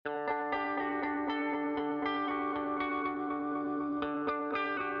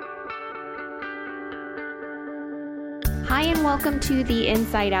Hi, and welcome to the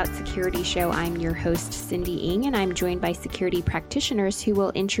Inside Out Security Show. I'm your host, Cindy Ng, and I'm joined by security practitioners who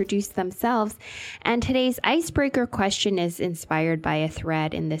will introduce themselves. And today's icebreaker question is inspired by a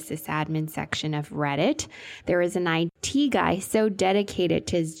thread in the sysadmin section of Reddit. There is an IT guy so dedicated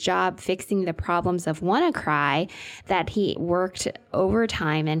to his job fixing the problems of WannaCry that he worked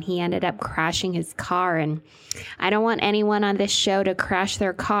overtime and he ended up crashing his car. And I don't want anyone on this show to crash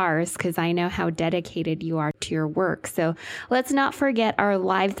their cars because I know how dedicated you are to your work. So let's not forget our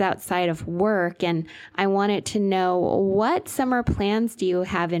lives outside of work. And I wanted to know, what summer plans do you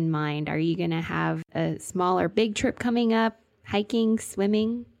have in mind? Are you going to have a small or big trip coming up? Hiking,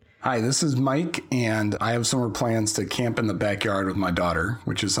 swimming? Hi, this is Mike, and I have summer plans to camp in the backyard with my daughter,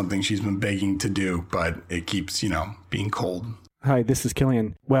 which is something she's been begging to do, but it keeps, being cold. Hi, this is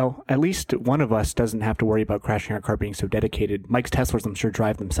Killian. Well, at least one of us doesn't have to worry about crashing our car being so dedicated. Mike's Teslas, I'm sure,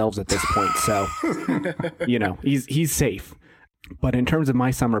 drive themselves at this point, so, he's safe. But in terms of my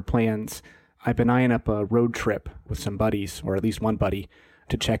summer plans, I've been eyeing up a road trip with some buddies, or at least one buddy,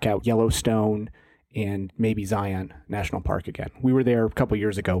 to check out Yellowstone and maybe Zion National Park again. We were there a couple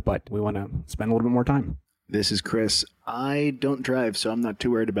years ago, but we want to spend a little bit more time. This is Chris. I don't drive, so I'm not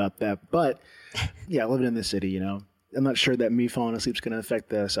too worried about that. But, yeah, living in the city, I'm not sure that me falling asleep is going to affect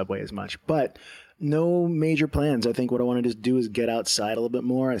the subway as much, but no major plans. I think what I want to just do is get outside a little bit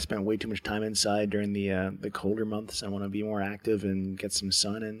more. I spent way too much time inside during the colder months. I want to be more active and get some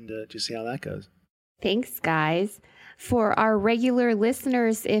sun and just see how that goes. Thanks, guys. For our regular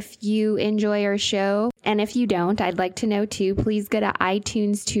listeners, if you enjoy our show, and if you don't, I'd like to know too, please go to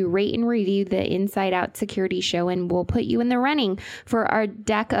iTunes to rate and review the Inside Out Security Show, and we'll put you in the running for our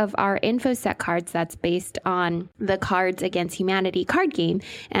deck of our InfoSec cards that's based on the Cards Against Humanity card game.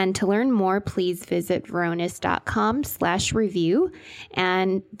 And to learn more, please visit Varonis.com/review.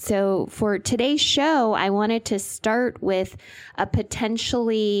 And so for today's show, I wanted to start with a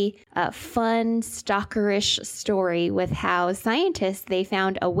potentially fun, stalkerish story with how scientists, they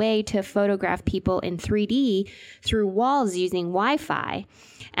found a way to photograph people in 3D through walls using Wi-Fi.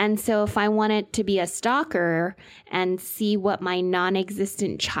 And so if I wanted to be a stalker and see what my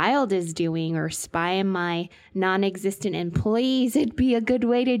non-existent child is doing or spy on my non-existent employees, it'd be a good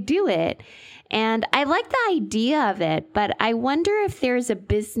way to do it. And I like the idea of it, but I wonder if there's a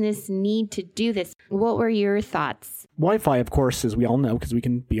business need to do this. What were your thoughts? Wi-Fi, of course, as we all know, because we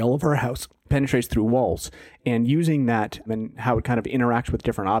can be all over our house, penetrates through walls. And using that and how it kind of interacts with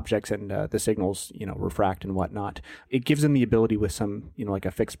different objects and the signals, refract and whatnot, it gives them the ability with some, like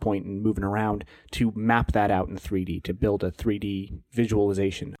a fixed point and moving around to map that out in 3D, to build a 3D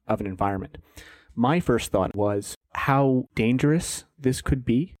visualization of an environment. My first thought was how dangerous this could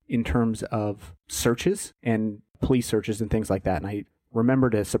be in terms of searches and police searches and things like that. And I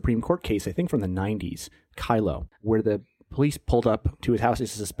remembered a Supreme Court case, I think from the 90s, Kylo, where the police pulled up to his house. They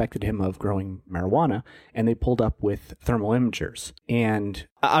suspected him of growing marijuana, and they pulled up with thermal imagers. And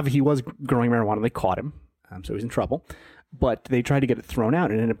obviously he was growing marijuana. They caught him, so he was in trouble. But they tried to get it thrown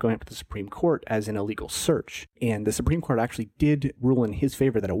out and ended up going up to the Supreme Court as an illegal search. And the Supreme Court actually did rule in his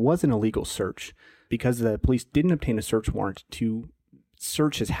favor that it was an illegal search because the police didn't obtain a search warrant to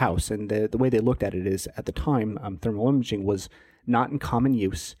search his house. And the way they looked at it is, at the time, thermal imaging was not in common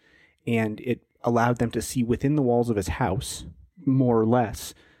use, and it allowed them to see within the walls of his house, more or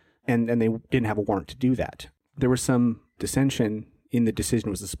less, and they didn't have a warrant to do that. There was some dissension in the decision. It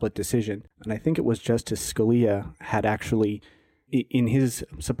was a split decision, and I think it was Justice Scalia had actually, in his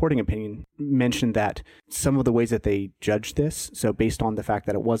supporting opinion, mentioned that some of the ways that they judged this, so based on the fact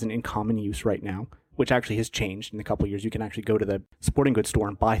that it wasn't in common use right now, which actually has changed in a couple of years. You can actually go to the sporting goods store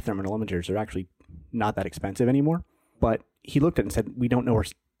and buy thermal imagers. They're actually not that expensive anymore. But he looked at it and said, we don't know where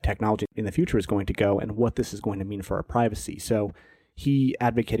technology in the future is going to go and what this is going to mean for our privacy. So he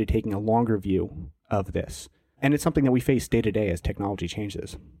advocated taking a longer view of this. And it's something that we face day to day as technology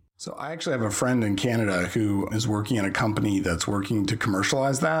changes. So I actually have a friend in Canada who is working in a company that's working to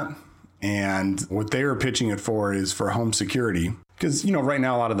commercialize that. And what they are pitching it for is for home security. Because, right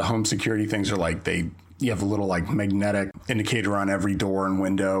now a lot of the home security things are like you have a little magnetic indicator on every door and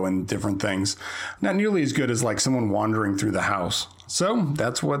window and different things. Not nearly as good as someone wandering through the house. So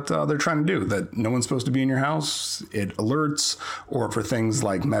that's what they're trying to do, that no one's supposed to be in your house. It alerts, or for things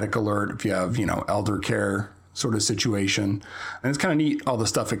like medic alert, if you have, elder care sort of situation. And it's kind of neat, all the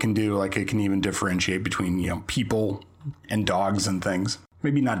stuff it can do. It can even differentiate between, people and dogs and things.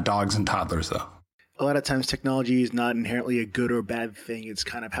 Maybe not dogs and toddlers, though. A lot of times technology is not inherently a good or bad thing. It's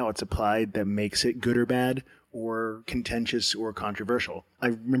kind of how it's applied that makes it good or bad. or contentious or controversial. I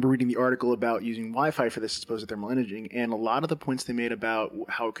remember reading the article about using Wi-Fi for this supposed thermal imaging, and a lot of the points they made about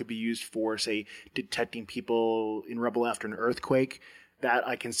how it could be used for, say, detecting people in rubble after an earthquake, that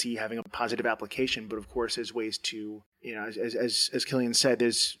I can see having a positive application. But of course, there's ways to, as Killian said,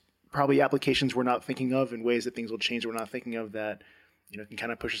 there's probably applications we're not thinking of and ways that things will change we're not thinking of that can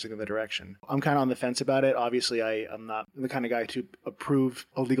kind of push us in the direction. I'm kind of on the fence about it. Obviously, I'm not the kind of guy to approve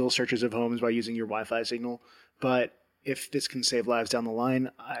illegal searches of homes by using your Wi-Fi signal. But if this can save lives down the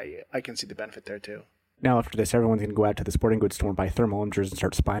line, I can see the benefit there too. Now, after this, everyone's going to go out to the sporting goods store and buy thermal imagers and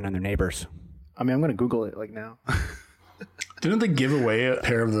start spying on their neighbors. I mean, I'm going to Google it now. Didn't they give away a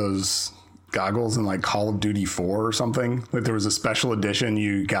pair of those goggles in like Call of Duty 4 or something? Like there was a special edition.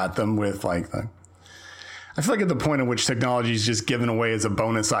 You got them with I feel like at the point at which technology is just given away as a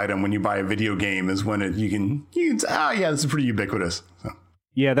bonus item when you buy a video game is when you can this is pretty ubiquitous. So.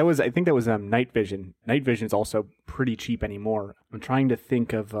 Yeah, I think that was Night Vision. Night Vision is also pretty cheap anymore. I'm trying to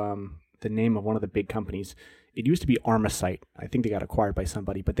think of the name of one of the big companies. It used to be Armasight. I think they got acquired by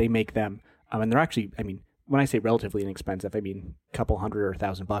somebody, but they make them. And they're actually, when I say relatively inexpensive, I mean a couple $100 or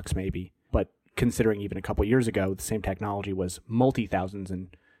 $1,000 maybe. But considering even a couple years ago, the same technology was multi-thousands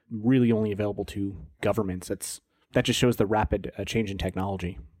and really only available to governments. That just shows the rapid change in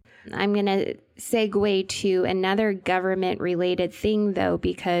technology. I'm going to segue to another government-related thing, though,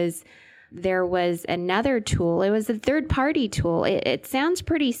 because there was another tool. It was a third-party tool. It sounds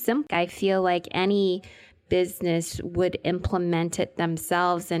pretty simple. I feel like any business would implement it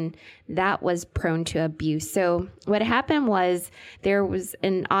themselves, and that was prone to abuse. So what happened was there was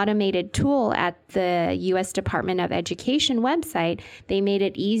an automated tool at the U.S. Department of Education website. They made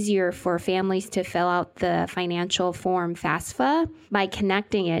it easier for families to fill out the financial form FAFSA by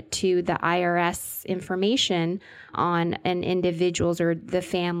connecting it to the IRS information on an individual's or the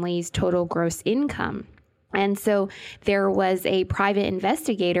family's total gross income. And so there was a private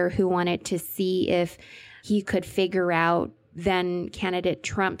investigator who wanted to see if he could figure out then candidate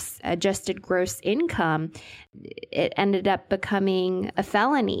Trump's adjusted gross income. It ended up becoming a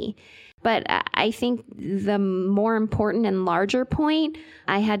felony. But I think the more important and larger point,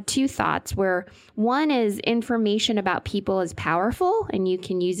 I had two thoughts where one is information about people is powerful and you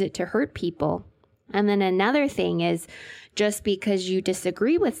can use it to hurt people. And then another thing is just because you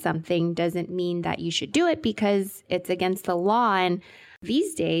disagree with something doesn't mean that you should do it because it's against the law. And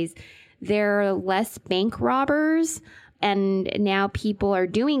these days, there are less bank robbers, and now people are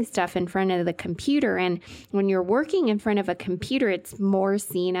doing stuff in front of the computer. And when you're working in front of a computer, it's more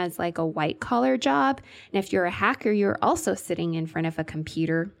seen as like a white collar job. And if you're a hacker, you're also sitting in front of a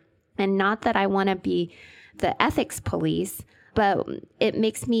computer. And not that I want to be the ethics police, but it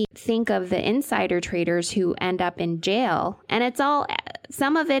makes me think of the insider traders who end up in jail. And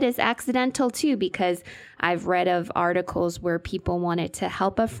some of it is accidental too, because I've read of articles where people wanted to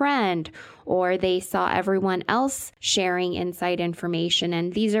help a friend or they saw everyone else sharing inside information.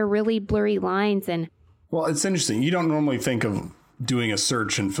 And these are really blurry lines. Well, it's interesting. You don't normally think of doing a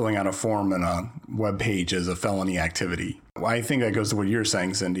search and filling out a form in a web page as a felony activity. I think that goes to what you're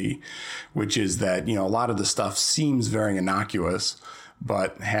saying, Cindy, which is that, a lot of the stuff seems very innocuous,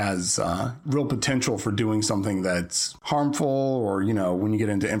 but has real potential for doing something that's harmful or, when you get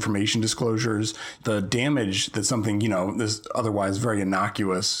into information disclosures, the damage that something, this otherwise very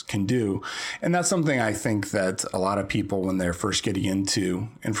innocuous can do. And that's something I think that a lot of people, when they're first getting into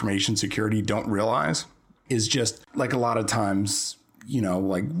information security, don't realize is just like a lot of times,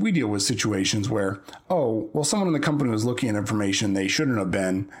 like we deal with situations where, someone in the company was looking at information they shouldn't have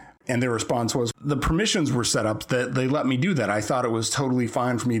been. And their response was, the permissions were set up that they let me do that. I thought it was totally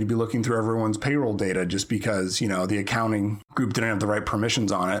fine for me to be looking through everyone's payroll data just because, the accounting group didn't have the right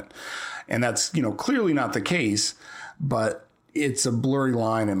permissions on it. And that's, clearly not the case, but it's a blurry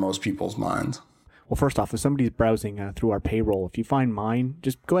line in most people's minds. Well, first off, if somebody's browsing through our payroll, if you find mine,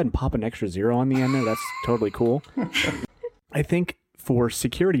 just go ahead and pop an extra 0 on the end there. That's totally cool. I think for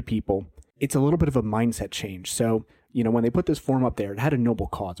security people, it's a little bit of a mindset change. So, when they put this form up there, it had a noble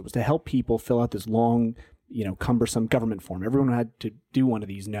cause. It was to help people fill out this long, cumbersome government form. Everyone had to do one of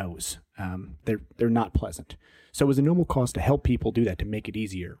these no's. They're not pleasant. So it was a noble cause to help people do that, to make it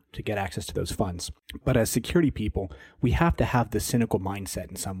easier to get access to those funds. But as security people, we have to have this cynical mindset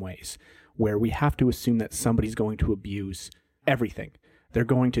in some ways, where we have to assume that somebody's going to abuse everything. They're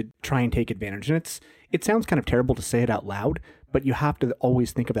going to try and take advantage. And it sounds kind of terrible to say it out loud, but you have to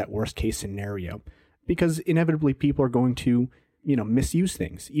always think of that worst case scenario, because inevitably people are going to, misuse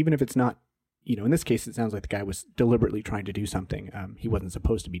things, even if it's not, in this case, it sounds like the guy was deliberately trying to do something he wasn't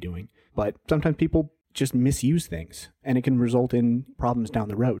supposed to be doing. But sometimes people, just misuse things, and it can result in problems down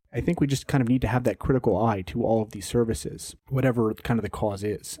the road. I think we just kind of need to have that critical eye to all of these services, whatever kind of the cause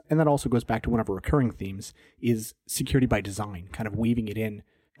is. And that also goes back to one of our recurring themes is security by design, kind of weaving it in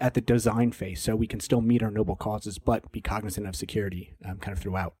at the design phase so we can still meet our noble causes, but be cognizant of security kind of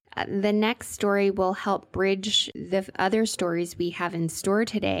throughout. The next story will help bridge the other stories we have in store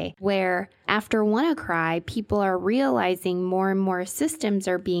today, where after WannaCry, people are realizing more and more systems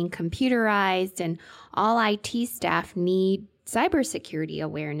are being computerized and all IT staff need cybersecurity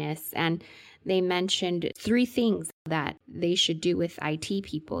awareness. And they mentioned 3 things that they should do with IT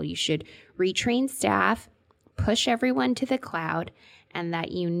people. You should retrain staff, push everyone to the cloud, and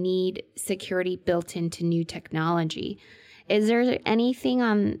that you need security built into new technology. Is there anything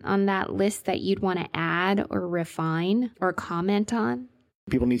on that list that you'd want to add or refine or comment on?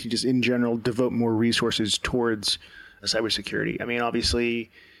 People need to just, in general, devote more resources towards cybersecurity. I mean, obviously,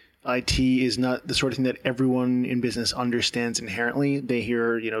 IT is not the sort of thing that everyone in business understands inherently. They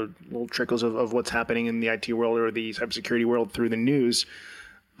hear, little trickles of what's happening in the IT world or the cybersecurity world through the news.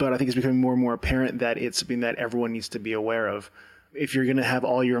 But I think it's becoming more and more apparent that it's something that everyone needs to be aware of. If you're going to have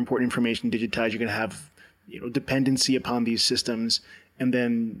all your important information digitized, you're going to have dependency upon these systems and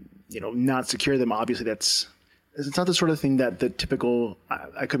then, not secure them. Obviously, it's not the sort of thing that the typical,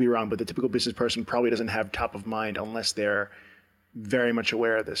 I could be wrong, but the typical business person probably doesn't have top of mind unless they're very much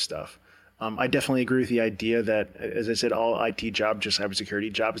aware of this stuff. I definitely agree with the idea that, as I said, all IT jobs are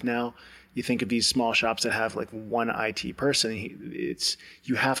cybersecurity jobs now. You think of these small shops that have like one IT person,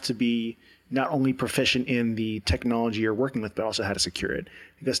 you have to be not only proficient in the technology you're working with, but also how to secure it,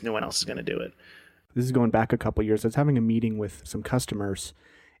 because no one else is going to do it. This is going back a couple of years. I was having a meeting with some customers,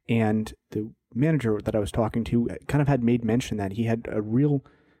 and the manager that I was talking to kind of had made mention that he had a real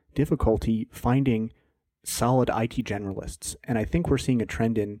difficulty finding solid IT generalists. And I think we're seeing a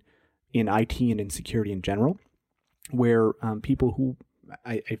trend in IT and in security in general, where people who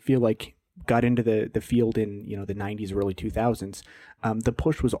I feel like got into the field in the 90s, early 2000s, the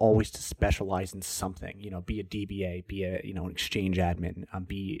push was always to specialize in something. Be a DBA, be a an exchange admin,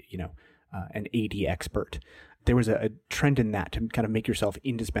 be an AD expert. There was a trend in that to kind of make yourself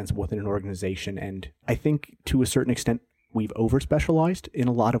indispensable within an organization, and I think to a certain extent we've over specialized in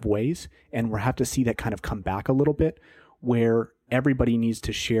a lot of ways, and we'll have to see that kind of come back a little bit, where everybody needs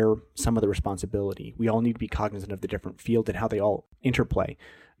to share some of the responsibility. We all need to be cognizant of the different fields and how they all interplay.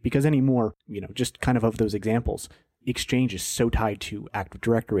 Because anymore, just kind of those examples, Exchange is so tied to Active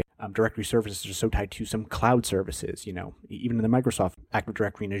Directory. Directory services are so tied to some cloud services, even in the Microsoft Active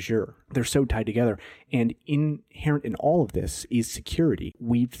Directory and Azure. They're so tied together. And inherent in all of this is security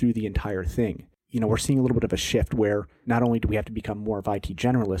weaved through the entire thing. We're seeing a little bit of a shift where not only do we have to become more of IT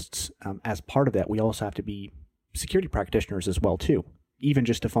generalists, as part of that, we also have to be security practitioners as well, too, even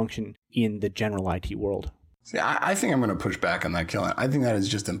just to function in the general IT world. See, I think I'm going to push back on that, Killian. I think that is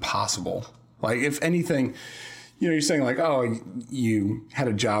just impossible. Like, if anything, you're saying like, oh, you had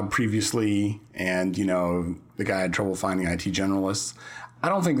a job previously and, the guy had trouble finding IT generalists. I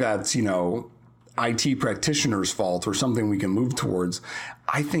don't think that's, IT practitioners' fault or something we can move towards.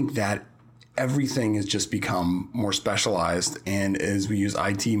 I think that everything has just become more specialized. And as we use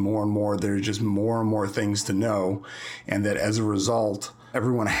IT more and more, there's just more and more things to know. And that as a result,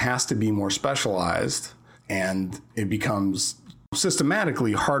 everyone has to be more specialized. And it becomes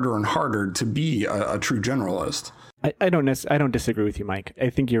systematically harder and harder to be a true generalist. I don't disagree with you, Mike. I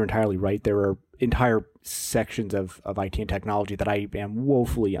think you're entirely right. There are entire sections of IT and technology that I am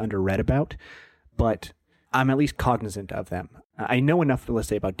woefully underread about, but I'm at least cognizant of them. I know enough, let's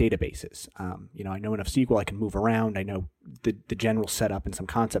say, about databases. I know enough SQL. I can move around. I know the general setup and some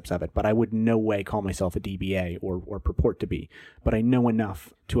concepts of it, but I would no way call myself a DBA or purport to be. But I know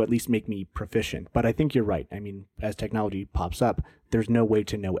enough to at least make me proficient. But I think you're right. I mean, as technology pops up, there's no way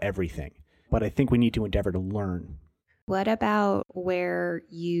to know everything. But I think we need to endeavor to learn. What about where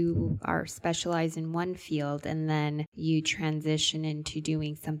you are specialized in one field and then you transition into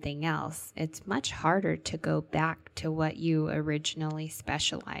doing something else? It's much harder to go back to what you originally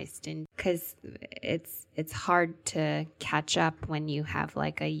specialized in, because it's hard to catch up when you have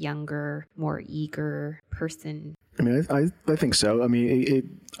like a younger, more eager person. I mean, I think so. I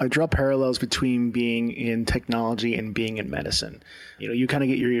mean, I draw parallels between being in technology and being in medicine. You kind of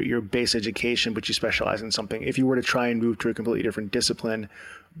get your base education, but you specialize in something. If you were to try and move to a completely different discipline,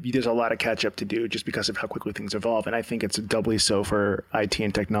 there's a lot of catch up to do just because of how quickly things evolve. And I think it's doubly so for IT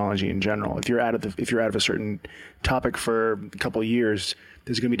and technology in general. If you're out of a certain topic for a couple of years,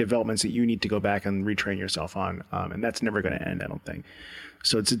 there's going to be developments that you need to go back and retrain yourself on. And that's never going to end, I don't think.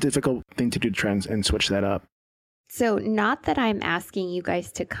 So it's a difficult thing to do to try and switch that up. So not that I'm asking you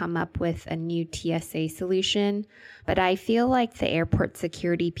guys to come up with a new TSA solution, but I feel like the airport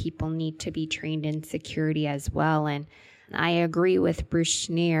security people need to be trained in security as well. And I agree with Bruce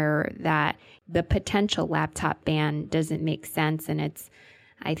Schneier that the potential laptop ban doesn't make sense. And it's,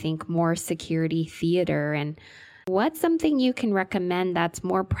 I think, more security theater. And what's something you can recommend that's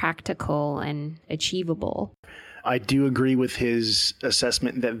more practical and achievable? I do agree with his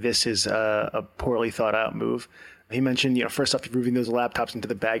assessment that this is a poorly thought out move. He mentioned, first off, if you're moving those laptops into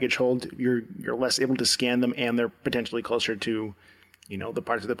the baggage hold, you're less able to scan them, and they're potentially closer to, the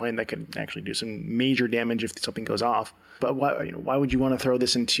parts of the plane that could actually do some major damage if something goes off. But why would you want to throw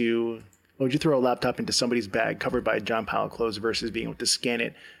this into? Why would you throw a laptop into somebody's bag covered by John Powell clothes versus being able to scan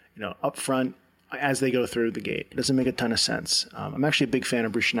it, up front as they go through the gate? It doesn't make a ton of sense. I'm actually a big fan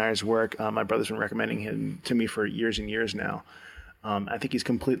of Bruce Schneier's work. My brother's been recommending him to me for years and years now. I think he's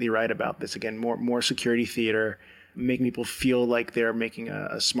completely right about this. Again, more security theater, making people feel like they're making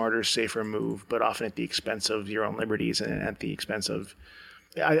a smarter, safer move, but often at the expense of your own liberties and at the expense of,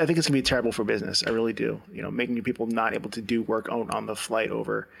 I think it's going to be terrible for business. I really do. Making people not able to do work on the flight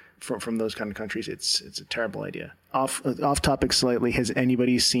over from those kind of countries. It's a terrible idea. Off topic slightly, has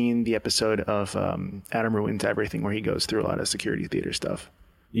anybody seen the episode of Adam Ruins Everything where he goes through a lot of security theater stuff?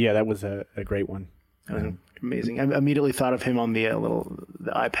 Yeah, that was a great one. Amazing. I immediately thought of him on the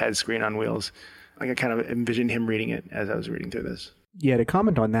iPad screen on wheels. I kind of envisioned him reading it as I was reading through this. Yeah, to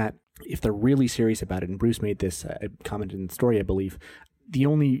comment on that, if they're really serious about it, and Bruce made this comment in the story, I believe, the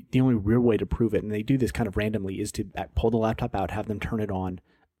only real way to prove it, and they do this kind of randomly, is to pull the laptop out, have them turn it on,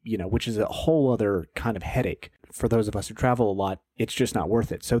 which is a whole other kind of headache. For those of us who travel a lot, it's just not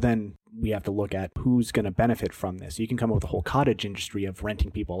worth it. So then we have to look at who's going to benefit from this. You can come up with a whole cottage industry of renting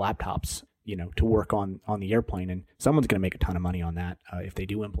people laptops, to work on the airplane, and someone's going to make a ton of money on that if they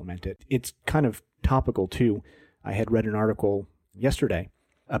do implement it. It's kind of topical too. I had read an article yesterday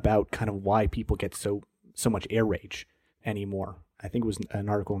about kind of why people get so much air rage anymore. I think it was an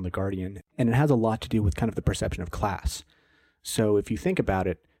article in The Guardian, and it has a lot to do with kind of the perception of class. So if you think about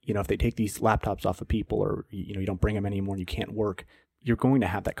it, if they take these laptops off of people, or you don't bring them anymore and you can't work, you're going to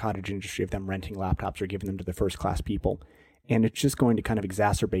have that cottage industry of them renting laptops or giving them to the first class people. And it's just going to kind of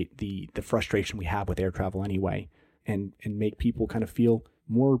exacerbate the frustration we have with air travel anyway, and make people kind of feel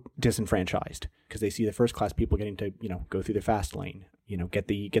more disenfranchised because they see the first class people getting to, go through the fast lane, get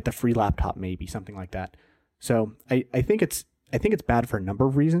the free laptop, maybe something like that. So I think it's bad for a number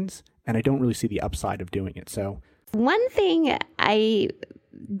of reasons, and I don't really see the upside of doing it. So one thing I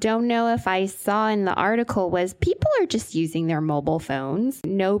don't know if I saw in the article was people are just using their mobile phones.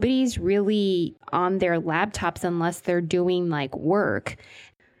 Nobody's really on their laptops unless they're doing like work.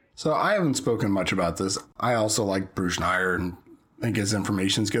 So I haven't spoken much about this. I also like Bruce Schneier and think his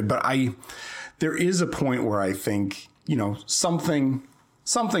information's good, but there is a point where I think,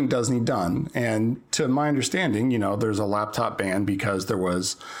 something does need done. And to my understanding, there's a laptop ban because there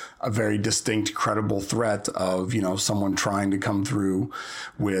was a very distinct, credible threat of, someone trying to come through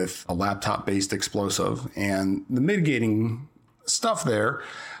with a laptop-based explosive. And the mitigating stuff there,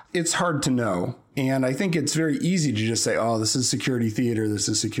 it's hard to know. And I think it's very easy to just say, oh, this is security theater,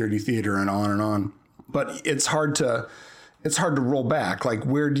 and on and on. But it's hard to roll back. Like,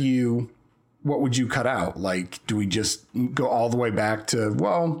 what would you cut out? Like, do we just go all the way back to,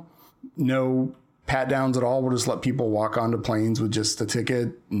 well, no pat downs at all? We'll just let people walk onto planes with just a ticket.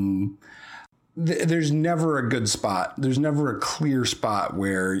 And there's never a good spot. There's never a clear spot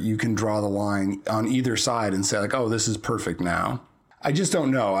where you can draw the line on either side and say like, oh, this is perfect now. I just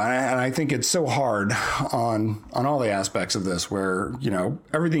don't know. And I think it's so hard on all the aspects of this where,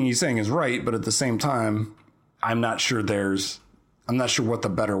 everything he's saying is right. But at the same time, I'm not sure what the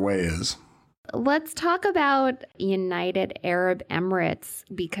better way is. Let's talk about United Arab Emirates,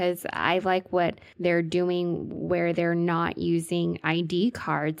 because I like what they're doing where they're not using ID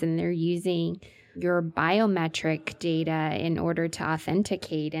cards and they're using your biometric data in order to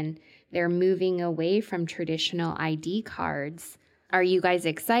authenticate, and they're moving away from traditional ID cards. Are you guys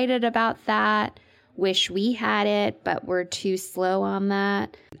excited about that? Wish we had it, but we're too slow on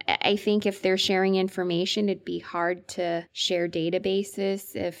that. I think if they're sharing information, it'd be hard to share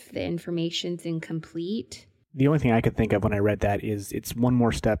databases if the information's incomplete. The only thing I could think of when I read that is it's one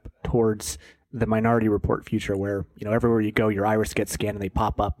more step towards the Minority Report future where, everywhere you go, your iris gets scanned and they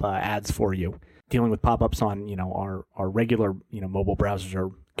pop up ads for you. Dealing with pop-ups on, our regular, mobile browsers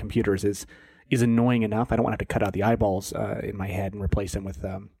or computers is annoying enough. I don't want to have to cut out the eyeballs in my head and replace them with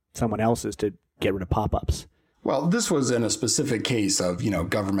someone else's to get rid of pop-ups. Well, this was in a specific case of,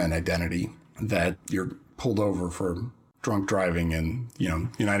 government identity that you're pulled over for drunk driving in,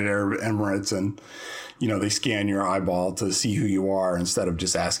 United Arab Emirates, and, they scan your eyeball to see who you are instead of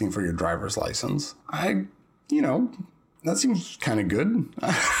just asking for your driver's license. That seems kind of good.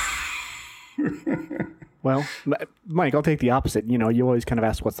 Well, Mike, I'll take the opposite. You always kind of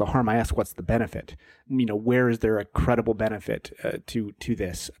ask what's the harm. I ask what's the benefit. Where is there a credible benefit to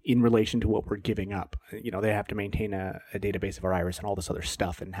this in relation to what we're giving up? They have to maintain a database of our iris and all this other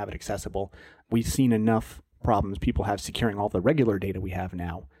stuff and have it accessible. We've seen enough problems people have securing all the regular data we have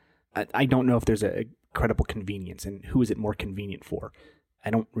now. I don't know if there's a credible convenience, and who is it more convenient for?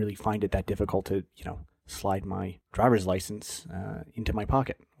 I don't really find it that difficult to, slide my driver's license into my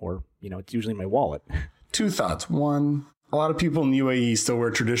pocket, or, it's usually my wallet. Two thoughts. One, a lot of people in the UAE still wear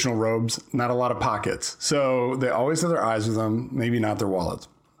traditional robes, not a lot of pockets. So they always have their eyes with them, maybe not their wallets.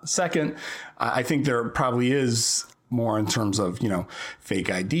 Second, I think there probably is more in terms of, fake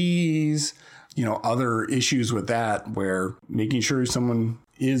IDs, other issues with that, where making sure someone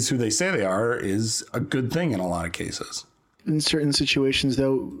is who they say they are is a good thing in a lot of cases. In certain situations,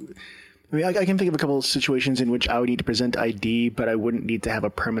 though, I can think of a couple of situations in which I would need to present ID, but I wouldn't need to have a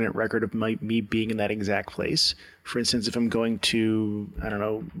permanent record of me being in that exact place. For instance, if I'm going to,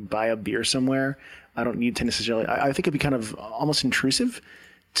 buy a beer somewhere, I don't need to necessarily, I think it'd be kind of almost intrusive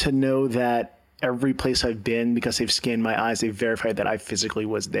to know that every place I've been, because they've scanned my eyes, they've verified that I physically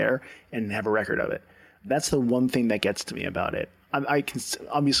was there and have a record of it. That's the one thing that gets to me about it. I can,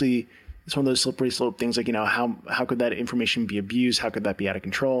 obviously, it's one of those slippery slope things, like, how could that information be abused? How could that be out of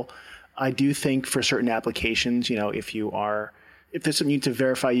control? I do think for certain applications, if there's something you need to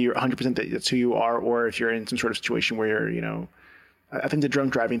verify you're 100% that's who you are, or if you're in some sort of situation where you're, I think the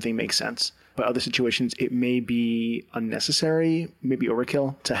drunk driving thing makes sense. But other situations, it may be unnecessary, maybe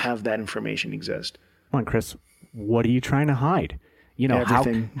overkill to have that information exist. Come on, Chris, what are you trying to hide?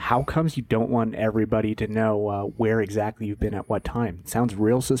 How comes you don't want everybody to know where exactly you've been at what time? It sounds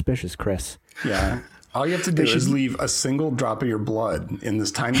real suspicious, Chris. Yeah. All you have to do is leave a single drop of your blood in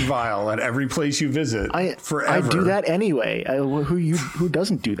this tiny vial at every place you visit forever. I do that anyway. Who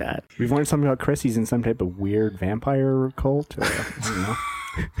doesn't do that? We've learned something about Chris. He's in some type of weird vampire cult. I don't know.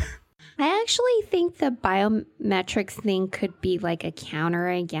 I actually think the biometrics thing could be like a counter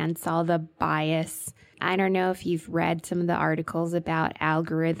against all the bias. I don't know if you've read some of the articles about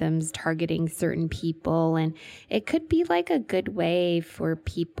algorithms targeting certain people, and it could be like a good way for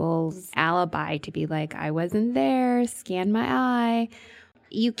people's alibi to be like, I wasn't there, scan my eye.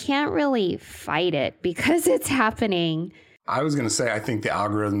 You can't really fight it because it's happening. I was going to say, I think the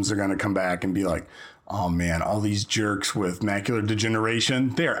algorithms are going to come back and be like, oh man, all these jerks with macular degeneration,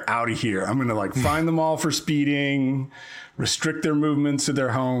 they're out of here. I'm going to find them all for speeding, restrict their movements to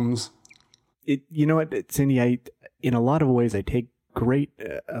their homes. You know what, Cindy, in a lot of ways, I take great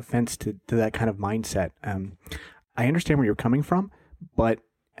offense to that kind of mindset. I understand where you're coming from, but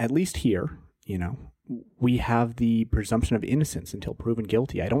at least here, we have the presumption of innocence until proven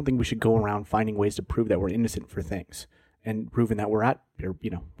guilty. I don't think we should go around finding ways to prove that we're innocent for things and proving that we're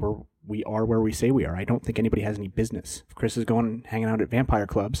we are where we say we are. I don't think anybody has any business. If Chris is going hanging out at vampire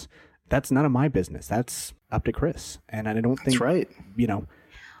clubs, that's none of my business. That's up to Chris. And I don't think, that's right.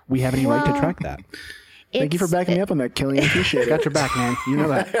 We have any right to track that. Thank you for backing me up on that, Kelly. I appreciate it. Got your back, man. You know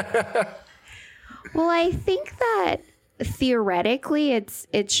that. Well, I think that theoretically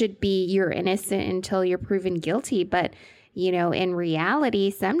it should be you're innocent until you're proven guilty. But, in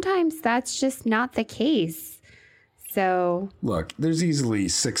reality, sometimes that's just not the case. So look, there's easily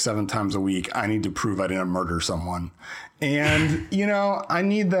 6-7 times a week I need to prove I didn't murder someone. And, I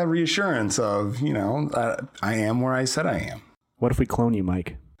need that reassurance of, that I am where I said I am. What if we clone you,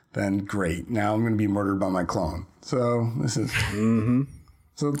 Mike? Then great. Now I'm going to be murdered by my clone. So this is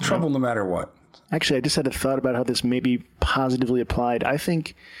so trouble no matter what. Actually, I just had a thought about how this may be positively applied. I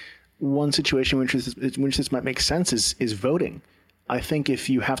think one situation in which this might make sense is voting. I think if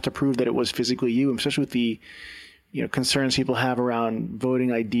you have to prove that it was physically you, especially with the concerns people have around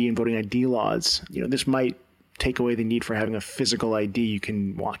voting ID and voting ID laws, this might take away the need for having a physical ID. You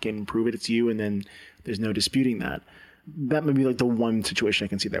can walk in and prove it's you, and then there's no disputing that. That may be like the one situation I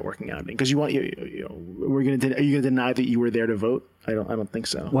can see that working out. Because are you going to deny that you were there to vote? I don't think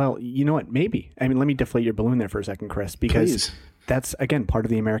so. Well, you know what? Maybe. I mean, let me deflate your balloon there for a second, Chris, because that's, again, part of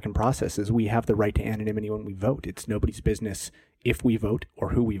the American process is we have the right to anonymity when we vote. It's nobody's business if we vote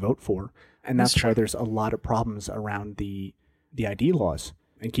or who we vote for. And that's why there's a lot of problems around the ID laws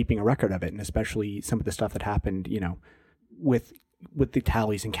and keeping a record of it. And especially some of the stuff that happened, with the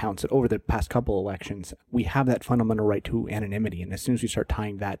tallies and counts over the past couple elections, we have that fundamental right to anonymity. And as soon as we start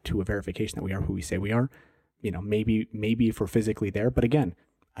tying that to a verification that we are who we say we are, maybe if we're physically there. But again,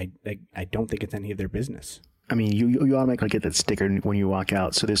 I don't think it's any of their business. I mean, you automatically get that sticker when you walk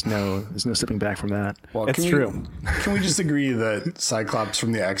out, so there's no slipping back from that. Well, It's true. Can we just agree that Cyclops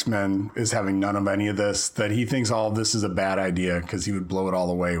from the X-Men is having none of any of this, that he thinks all of this is a bad idea because he would blow it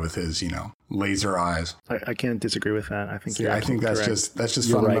all away with his, laser eyes? I can't disagree with that. I think I think that's correct. just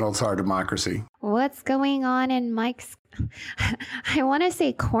You're fundamental right. to our democracy. What's going on in Mike's? I want to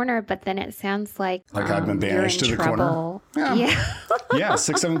say corner, but then it sounds like I've been banished you're in to the corner. trouble. Yeah. Yeah,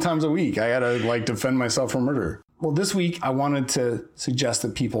 6-7 times a week. I gotta defend myself from murder. Well, this week I wanted to suggest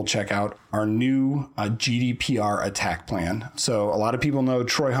that people check out our new GDPR attack plan. So a lot of people know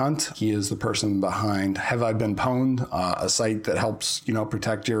Troy Hunt. He is the person behind Have I Been Pwned, a site that helps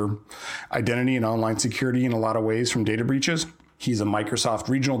protect your identity and online security in a lot of ways from data breaches. He's a Microsoft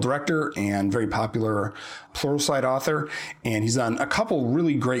regional director and very popular Pluralsight author. And he's done a couple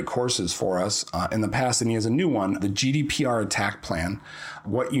really great courses for us in the past. And he has a new one, the GDPR attack plan,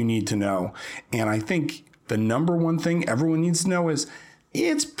 what you need to know. And I think the number one thing everyone needs to know is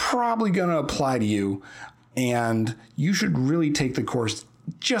it's probably going to apply to you. And you should really take the course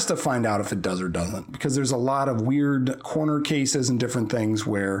just to find out if it does or doesn't, because there's a lot of weird corner cases and different things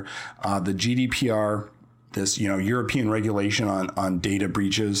where the GDPR, this European regulation on data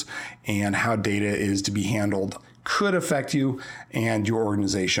breaches and how data is to be handled, could affect you and your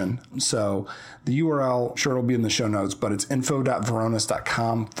organization. So the URL, sure, it'll be in the show notes, but it's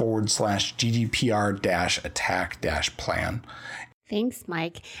info.varonis.com/GDPR-attack-plan. Thanks,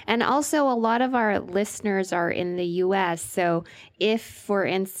 Mike. And also, a lot of our listeners are in the U.S. So if, for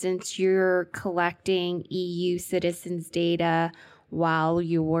instance, you're collecting EU citizens' data while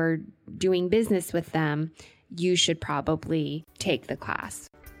you're doing business with them, you should probably take the class.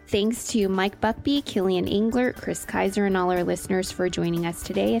 Thanks to Mike Buckby, Killian Englert, Chris Kaiser, and all our listeners for joining us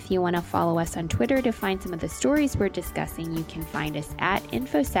today. If you want to follow us on Twitter to find some of the stories we're discussing, you can find us at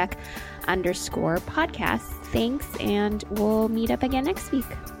infosec_podcasts. Thanks, and we'll meet up again next week.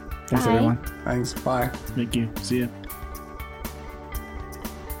 Thanks, Bye. everyone. Thanks. Bye. Thank you. See ya.